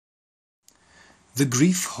The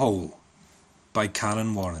Grief Hole by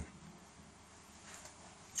Kaaron.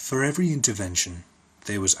 For every intervention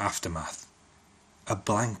there was aftermath, a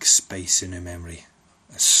blank space in her memory,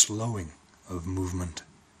 a slowing of movement.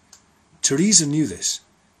 Teresa knew this,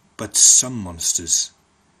 but some monsters,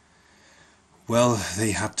 well,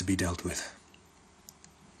 they had to be dealt with.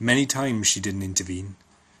 Many times she didn't intervene,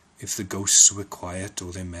 if the ghosts were quiet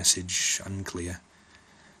or their message unclear.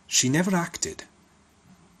 She never acted,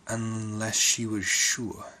 unless she was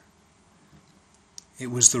sure.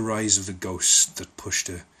 It was the rise of the ghosts that pushed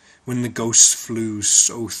her. When the ghosts flew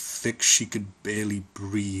so thick she could barely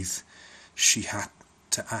breathe, she had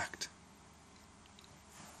to act.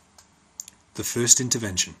 The first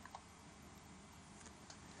intervention.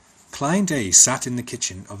 Client A sat in the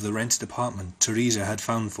kitchen of the rented apartment Teresa had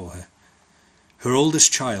found for her. Her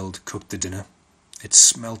oldest child cooked the dinner. It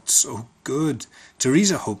smelt so good.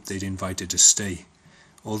 Teresa hoped they'd invite her to stay,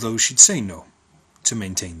 although she'd say no, to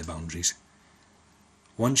maintain the boundaries.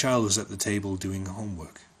 One child was at the table doing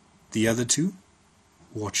homework. The other two,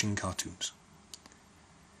 watching cartoons.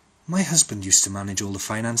 My husband used to manage all the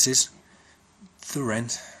finances, the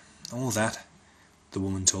rent, all that, the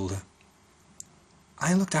woman told her.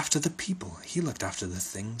 I looked after the people, he looked after the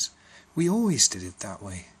things. We always did it that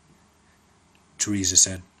way. Teresa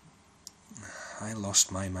said, I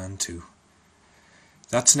lost my man too.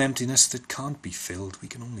 That's an emptiness that can't be filled, we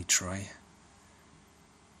can only try.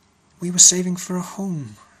 We were saving for a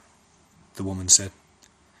home, the woman said.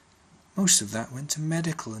 Most of that went to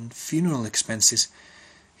medical and funeral expenses.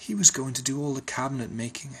 He was going to do all the cabinet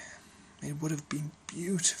making. It would have been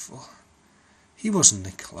beautiful. He wasn't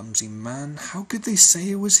a clumsy man. How could they say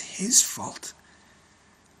it was his fault?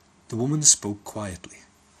 The woman spoke quietly.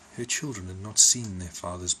 Her children had not seen their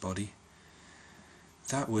father's body.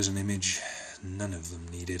 That was an image none of them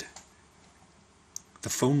needed. The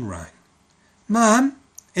phone rang. Ma'am,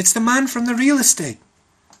 it's the man from the real estate.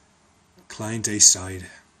 Client A sighed,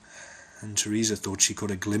 and Teresa thought she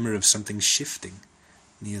caught a glimmer of something shifting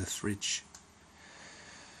near the fridge.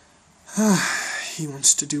 He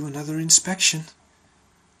wants to do another inspection.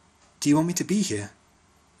 Do you want me to be here?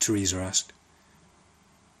 Teresa asked.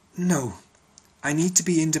 No, I need to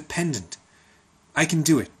be independent. I can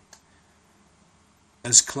do it.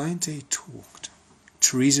 As Client A talked,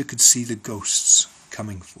 Teresa could see the ghosts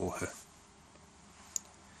coming for her.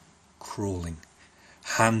 Crawling,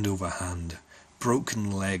 hand over hand,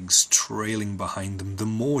 broken legs trailing behind them. The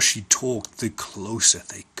more she talked, the closer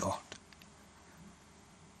they got.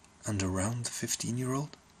 And around the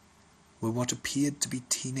 15-year-old were what appeared to be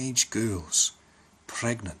teenage girls,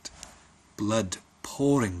 pregnant, blood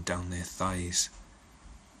pouring down their thighs.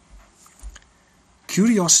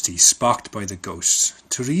 Curiosity sparked by the ghosts,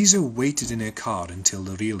 Teresa waited in her car until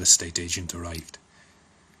the real estate agent arrived.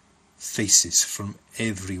 Faces from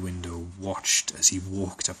every window watched as he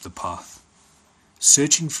walked up the path.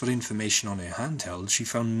 Searching for information on her handheld, she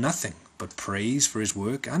found nothing but praise for his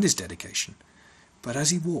work and his dedication. But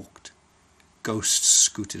as he walked, ghosts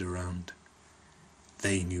scooted around.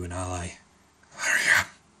 They knew an ally. Hurry up!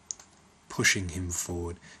 Pushing him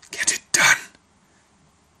forward. Get it done!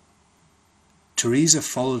 Teresa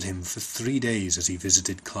followed him for 3 days as he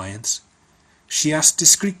visited clients. She asked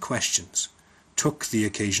discreet questions, took the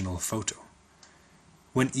occasional photo.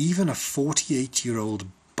 When even a 48-year-old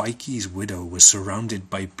bikie's widow was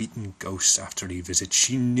surrounded by beaten ghosts after he visit,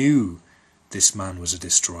 she knew this man was a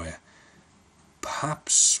destroyer.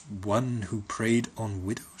 Perhaps one who preyed on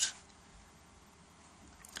widows?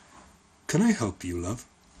 Can I help you, love?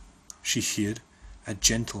 She heard, a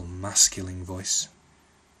gentle masculine voice.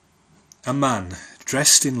 A man,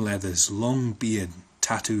 dressed in leathers, long beard,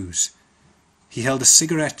 tattoos. He held a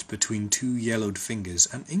cigarette between 2 yellowed fingers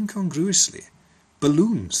and, incongruously,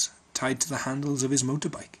 balloons tied to the handles of his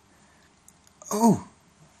motorbike. Oh,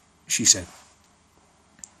 she said.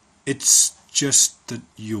 It's just that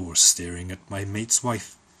you're staring at my mate's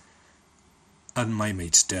wife. And my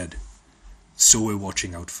mate's dead, so we're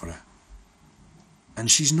watching out for her.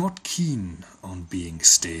 And she's not keen on being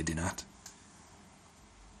stared in at.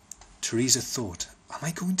 Teresa thought, am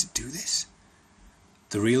I going to do this?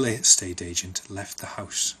 The real estate agent left the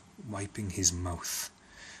house, wiping his mouth.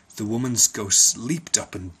 The woman's ghosts leaped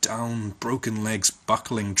up and down, broken legs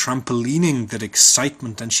buckling, trampolining that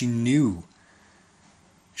excitement, and she knew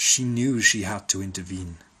she had to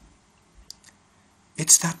intervene.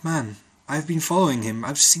 It's that man. I've been following him.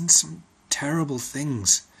 I've seen some terrible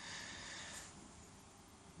things.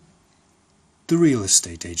 The real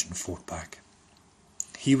estate agent fought back.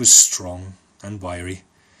 He was strong and wiry,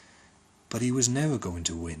 but he was never going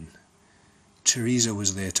to win. Teresa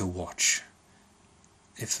was there to watch,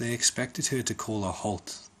 if they expected her to call a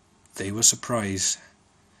halt, they were surprised.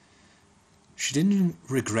 She didn't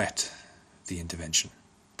regret the intervention,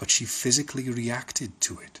 but she physically reacted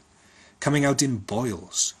to it, coming out in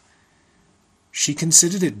boils. She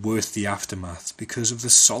considered it worth the aftermath because of the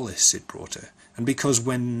solace it brought her, and because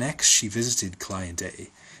when next she visited Client A,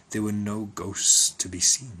 there were no ghosts to be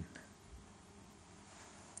seen.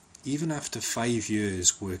 Even after 5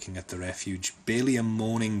 years working at the refuge, barely a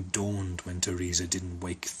morning dawned when Teresa didn't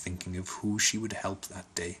wake thinking of who she would help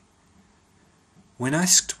that day. When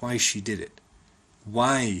asked why she did it,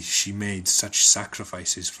 why she made such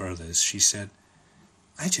sacrifices for others, she said,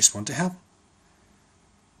 "I just want to help."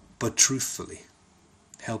 But truthfully,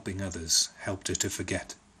 helping others helped her to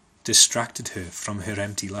forget, distracted her from her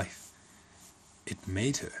empty life. It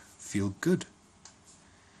made her feel good.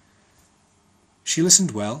 She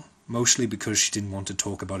listened well, mostly because she didn't want to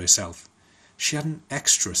talk about herself. She had an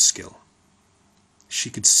extra skill.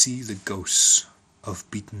 She could see the ghosts of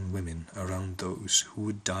beaten women around those who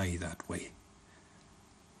would die that way.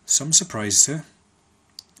 Some surprised her.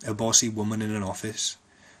 A bossy woman in an office,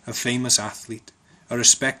 a famous athlete, a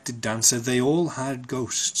respected dancer, they all had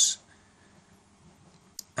ghosts.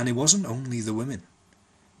 And it wasn't only the women.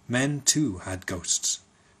 Men too had ghosts,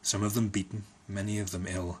 some of them beaten, many of them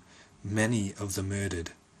ill, many of them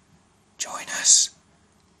murdered. "Join us,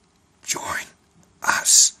 join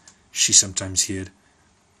us," she sometimes heard.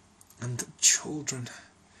 And the children.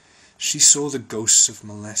 She saw the ghosts of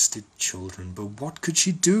molested children, but what could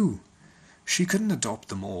she do? She couldn't adopt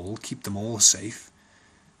them all, keep them all safe.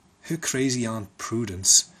 Her crazy Aunt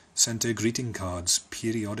Prudence sent her greeting cards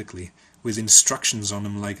periodically, with instructions on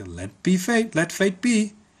them like, let fate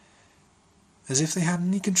be, as if they had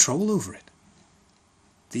any control over it.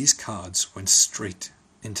 These cards went straight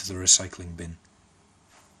into the recycling bin.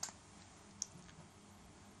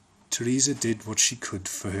 Teresa did what she could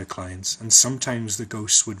for her clients, and sometimes the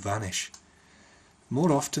ghosts would vanish.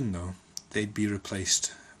 More often, though, they'd be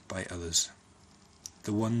replaced by others.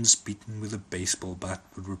 The ones beaten with a baseball bat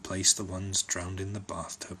would replace the ones drowned in the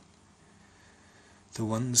bathtub. The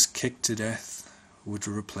ones kicked to death would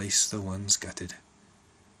replace the ones gutted.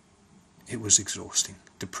 It was exhausting,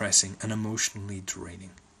 depressing, and emotionally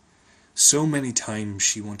draining. So many times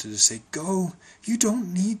she wanted to say, "Go, you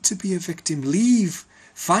don't need to be a victim, leave,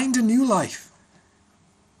 find a new life."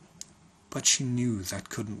 But she knew that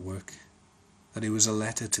couldn't work, that it was a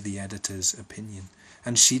letter to the editor's opinion,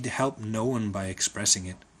 and she'd help no one by expressing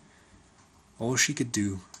it. All she could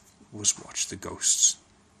do was watch the ghosts,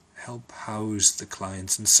 help house the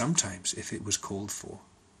clients, and sometimes, if it was called for,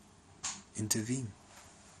 intervene.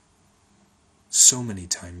 So many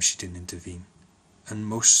times she didn't intervene, and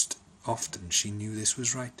most often she knew this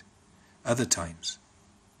was right. Other times,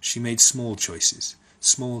 she made small choices,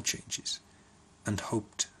 small changes, and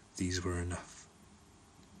hoped these were enough.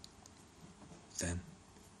 Then,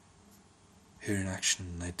 her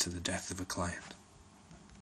inaction led to the death of a client.